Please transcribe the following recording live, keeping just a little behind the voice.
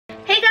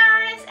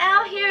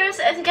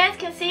as you guys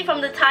can see from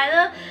the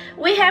title,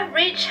 we have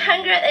reached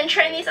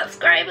 120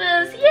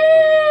 subscribers.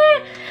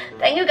 Yay!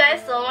 Thank you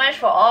guys so much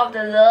for all of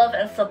the love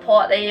and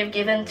support that you've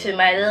given to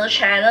my little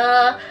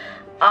channel.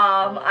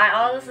 I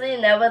honestly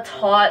never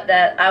thought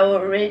that I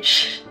would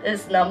reach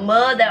this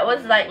number. That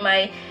was like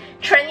my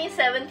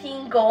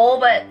 2017 goal,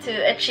 but to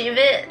achieve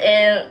it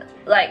in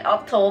like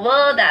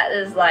October, that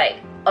is like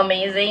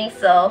amazing.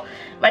 So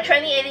my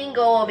 2018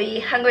 goal will be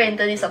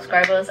 130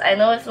 subscribers. I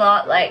know it's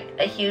not like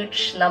a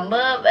huge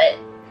number, but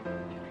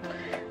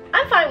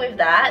I'm fine with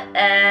that.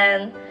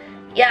 And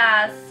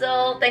yeah,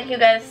 so thank you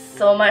guys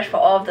so much for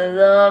all of the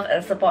love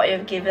and support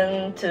you've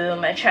given to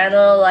my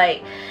channel.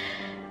 Like,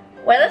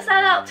 when I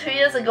started out 2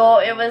 years ago,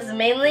 it was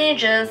mainly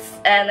just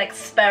an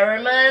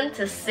experiment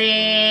to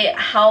see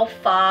how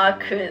far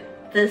could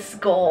this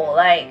go.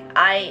 Like,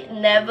 I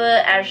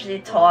never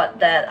actually thought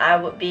that I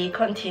would be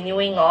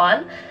continuing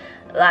on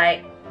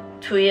like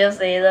 2 years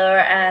later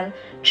and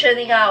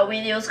churning out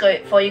videos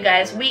for you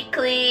guys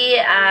weekly.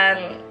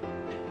 And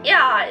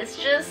yeah, it's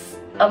just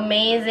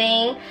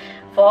amazing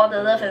for all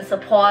the love and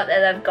support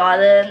that I've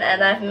gotten,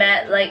 and I've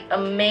met like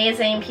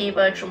amazing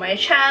people through my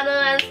channel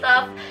and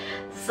stuff.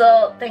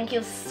 So thank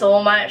you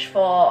so much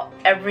for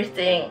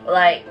everything.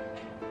 Like,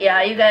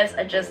 yeah, you guys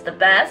are just the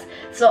best.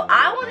 So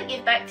I want to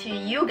give back to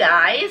you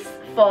guys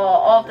for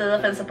all of the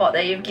love and support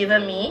that you've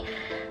given me.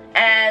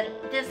 And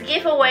this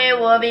giveaway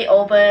will be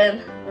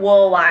open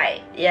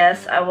worldwide.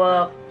 Yes, I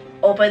will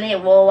open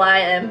it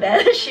worldwide and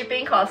better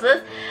shipping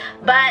costs.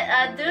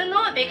 But do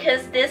note,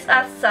 because these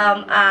are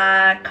some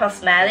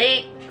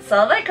cosmetic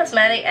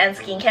and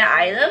skincare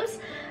items,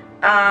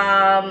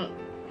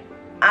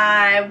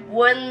 I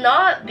would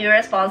not be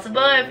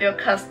responsible if your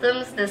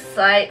customs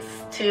decides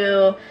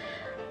to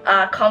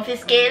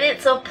confiscate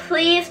it. So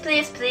please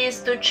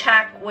do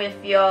check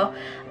with your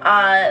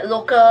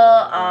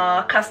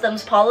local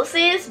customs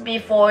policies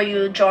before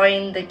you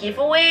join the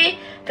giveaway,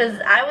 because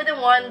I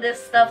wouldn't want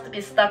this stuff to be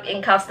stuck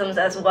in customs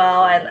as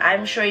well, and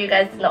I'm sure you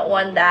guys did not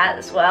want that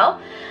as well.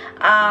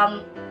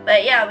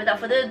 But yeah, without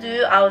further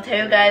ado, I'll tell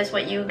you guys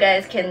what you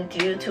guys can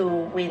do to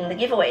win the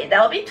giveaway.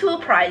 There will be 2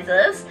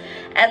 prizes,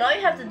 and all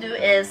you have to do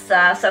is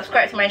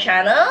subscribe to my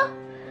channel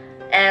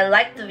and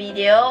like the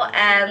video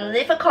and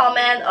leave a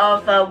comment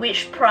of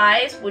which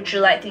prize would you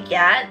like to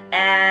get,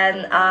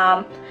 and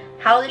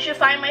how did you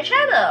find my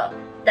channel.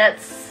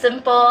 That's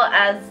simple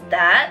as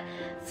that.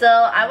 So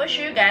I will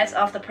show you guys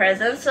off the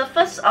presents. So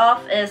first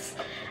off is,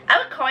 I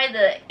would call it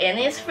the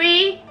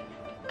Innisfree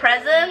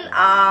present,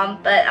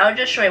 but I'll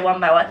just show you one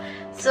by one.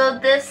 So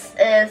this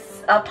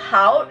is a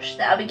pouch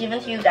that I'll be giving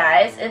to you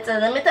guys. It's a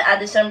limited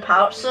edition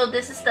pouch. So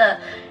this is the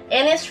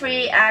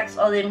Innisfree X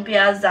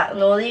Olympia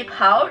Zagnoli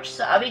pouch.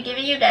 So I'll be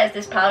giving you guys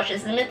this pouch.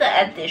 It's limited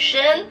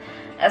edition.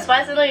 As far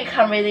as I know, you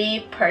can't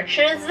really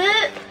purchase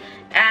it.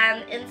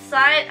 And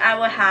inside I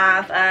will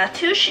have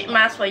 2 sheet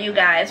masks for you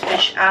guys,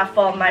 which are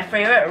from my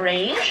favorite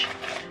range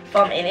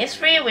from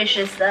Innisfree, which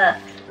is the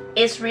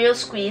Israel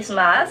Squeeze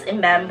Mask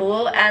in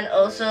Bamboo, and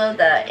also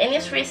the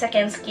Innisfree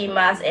Second Skin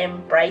Mask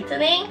in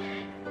Brightening.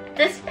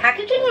 This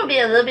packaging will be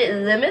a little bit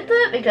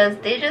limited because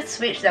they just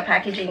switched their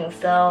packaging,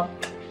 so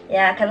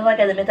yeah, kind of like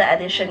a limited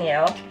edition, you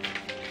know.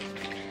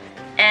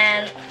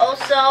 And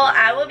also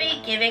I will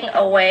be giving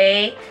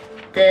away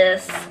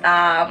this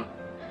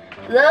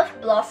Love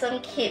Blossom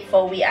Kit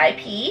for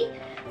VIP.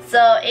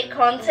 So it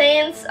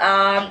contains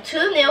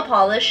 2 nail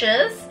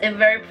polishes in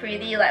very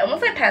pretty, like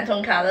almost like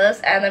Pantone colors,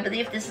 and I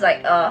believe this is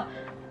like a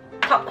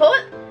top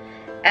coat.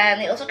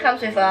 And it also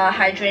comes with a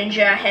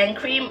hydrangea hand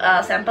cream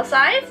sample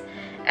size,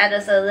 and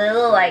there's a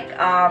little like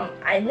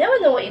I never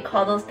know what you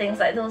call those things,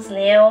 like those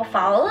nail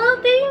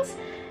fouler things.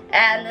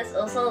 And there's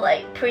also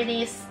like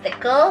pretty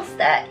stickers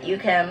that you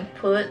can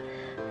put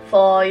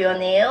for your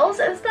nails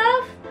and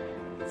stuff.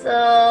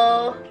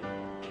 So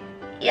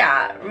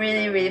yeah,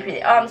 really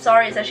pretty. Oh, I'm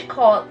sorry, it's actually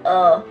called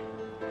a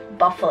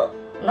buffer,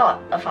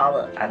 not a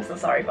fouler. I'm so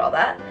sorry about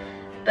that.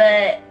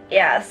 But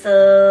yeah,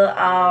 so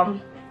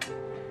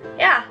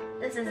yeah,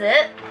 this is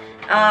it.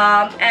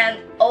 And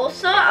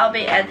also I'll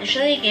be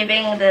additionally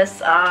giving this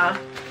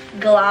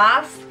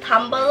glass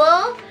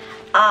tumbler.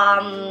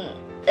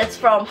 It's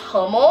from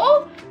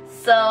Hermo.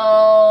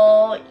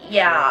 So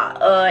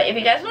yeah, if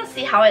you guys want to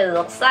see how it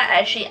looks like, I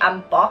actually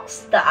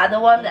unboxed the other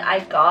one that I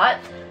got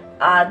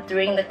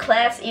during the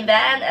Klairs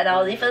event, and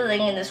I'll leave a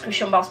link in the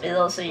description box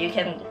below so you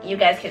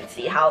guys can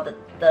see how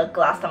the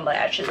glass tumbler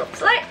actually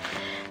looks like.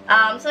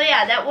 So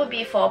yeah, that would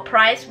be for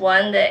prize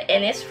 1, the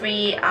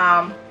Innisfree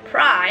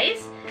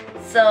prize.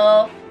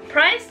 So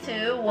prize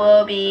 2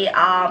 will be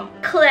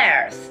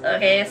Klairs.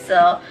 Okay,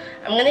 so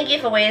I'm gonna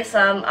give away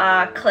some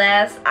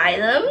Klairs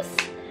items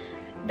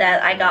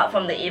that I got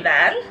from the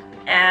event.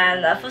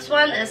 And the first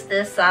one is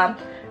this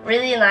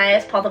really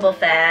nice portable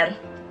fan,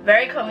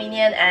 very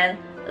convenient, and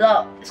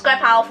look, it's quite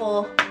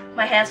powerful.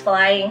 My hair's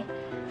flying,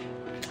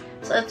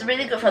 so it's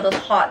really good for those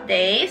hot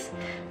days.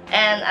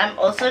 And I'm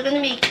also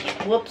gonna be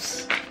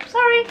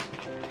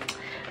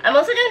I'm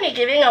also gonna be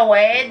giving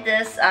away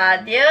this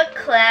Dear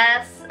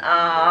Klairs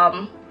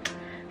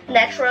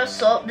natural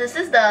soap. This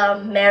is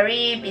the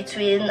Mary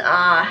Between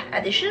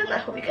edition. I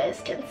hope you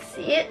guys can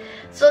see it.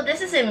 So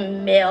this is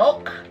in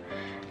milk,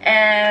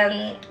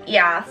 and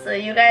yeah, so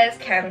you guys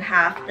can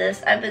have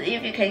this. I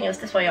believe you can use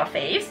this for your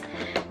face.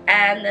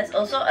 And there's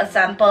also a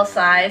sample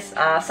size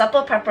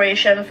supple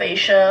preparation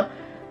facial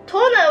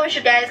toner, which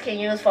you guys can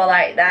use for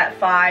like that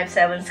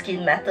 5-7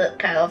 skin method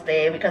kind of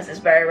thing, because it's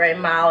very, very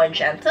mild and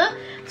gentle.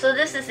 So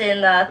this is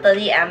in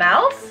 30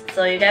 ml,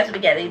 so you guys will be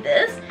getting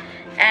this.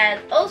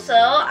 And also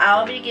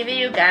I'll be giving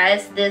you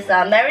guys this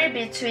Mary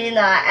Between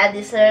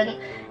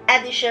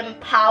edition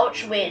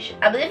pouch, which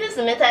I believe is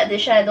limited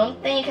edition. I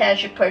don't think you can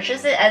actually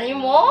purchase it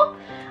anymore.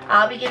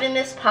 I'll be giving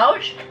this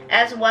pouch,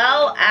 as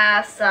well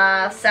as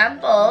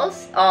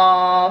samples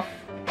of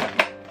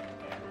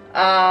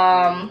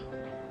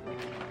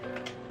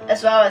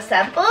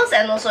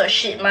and also a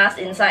sheet mask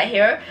inside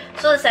here.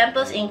 So the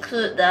samples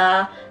include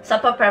the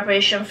supple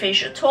preparation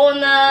facial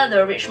toner,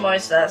 the rich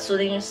moist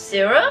soothing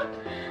serum,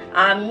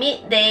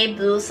 midday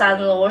blue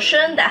sun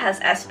lotion that has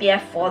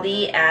SPF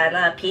 40 and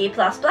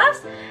PA++,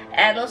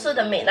 and also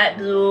the midnight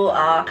blue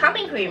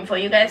calming cream for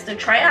you guys to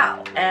try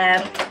out.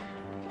 And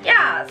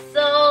yeah,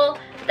 so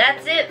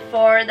that's it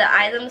for the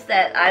items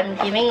that I'm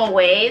giving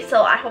away.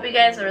 So I hope you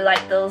guys will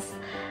like those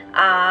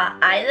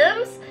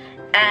items.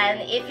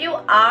 And if you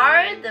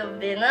are the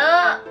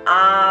winner,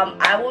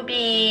 I will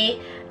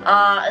be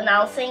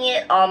announcing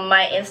it on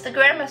my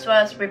Instagram, as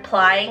well as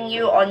replying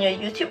you on your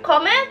YouTube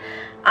comment.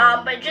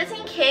 But just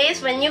in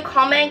case, when you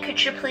comment,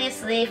 could you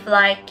please leave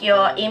like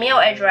your email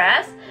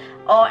address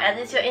or at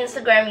least your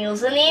Instagram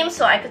username,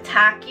 so I could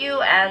tag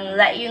you and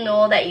let you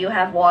know that you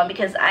have won.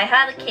 Because I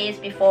had a case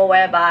before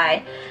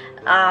whereby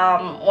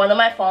one of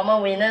my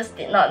former winners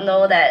did not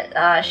know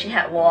that she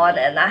had won,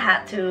 and I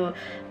had to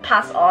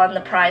pass on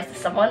the prize to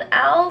someone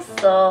else.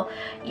 So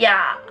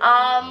yeah,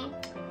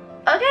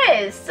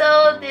 okay,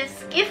 so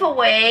this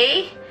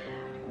giveaway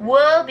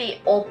will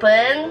be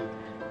open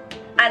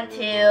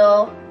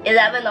until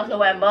 11th of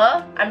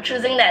November. I'm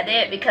choosing that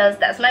date because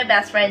that's my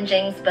best friend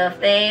Jing's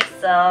birthday.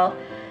 So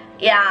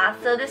yeah,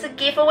 so this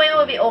giveaway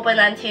will be open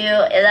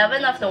until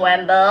 11th of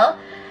November,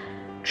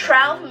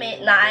 12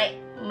 midnight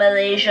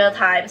Malaysia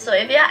time. So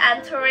if you're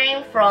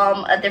entering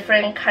from a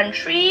different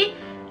country,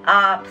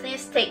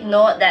 please take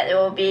note that it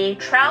will be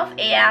 12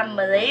 AM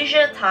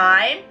Malaysia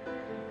time,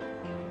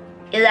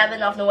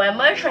 11th of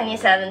November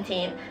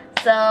 2017.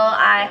 So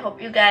I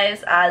hope you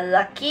guys are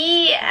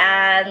lucky,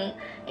 and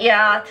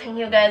yeah, thank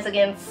you guys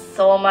again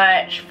so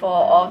much for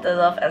all the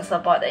love and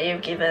support that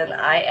you've given.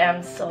 I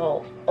am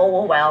so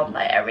overwhelmed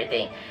by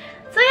everything.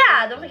 So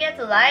yeah, don't forget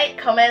to like,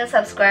 comment, and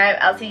subscribe.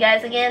 I'll see you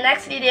guys again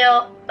next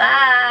video.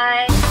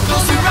 Bye!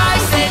 Close your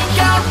eyes and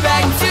count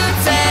back to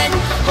 10.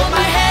 Hold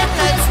my hand,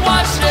 let's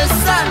watch the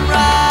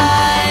sunrise.